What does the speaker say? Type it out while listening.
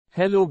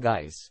Hello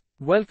guys.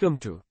 Welcome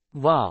to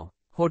Wow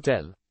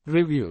Hotel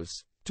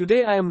Reviews.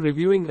 Today I am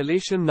reviewing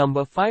Elation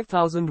number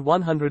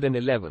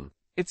 5111.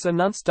 It's a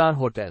non-star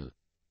hotel.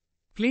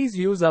 Please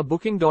use our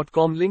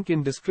booking.com link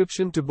in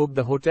description to book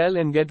the hotel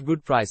and get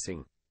good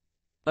pricing.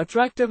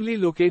 Attractively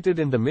located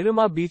in the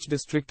Miramar Beach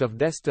district of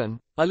Destin,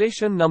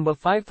 Elation number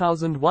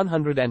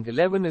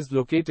 5111 is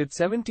located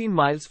 17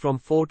 miles from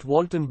Fort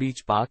Walton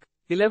Beach Park,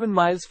 11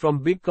 miles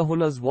from Big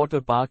Kahuna's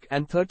water park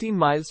and 13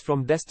 miles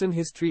from Destin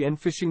History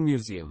and Fishing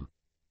Museum.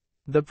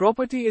 The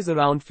property is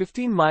around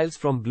 15 miles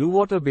from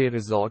Bluewater Bay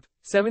Resort,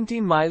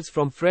 17 miles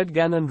from Fred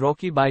Gannon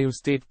Rocky Bayou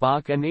State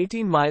Park and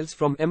 18 miles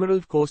from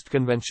Emerald Coast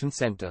Convention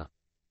Center.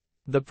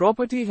 The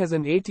property has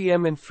an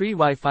ATM and free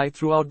Wi-Fi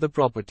throughout the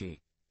property.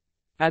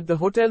 At the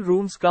hotel,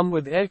 rooms come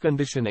with air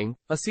conditioning,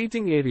 a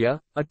seating area,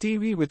 a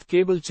TV with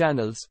cable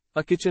channels,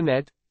 a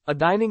kitchenette, a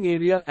dining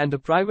area and a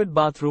private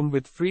bathroom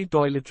with free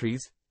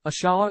toiletries, a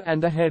shower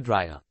and a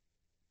hairdryer.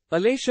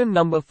 Elation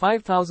number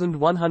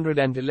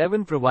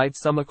 5111 provides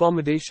some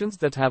accommodations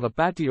that have a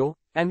patio,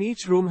 and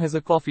each room has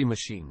a coffee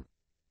machine.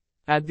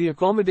 At the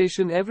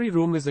accommodation, every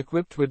room is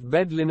equipped with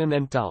bed linen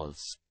and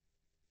towels.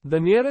 The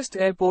nearest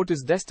airport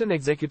is Destin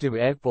Executive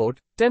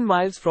Airport, 10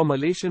 miles from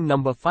Elation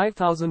number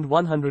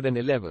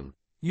 5111.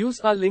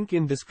 Use our link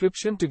in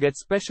description to get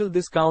special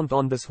discount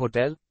on this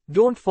hotel.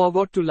 Don't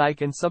forget to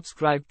like and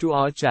subscribe to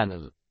our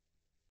channel.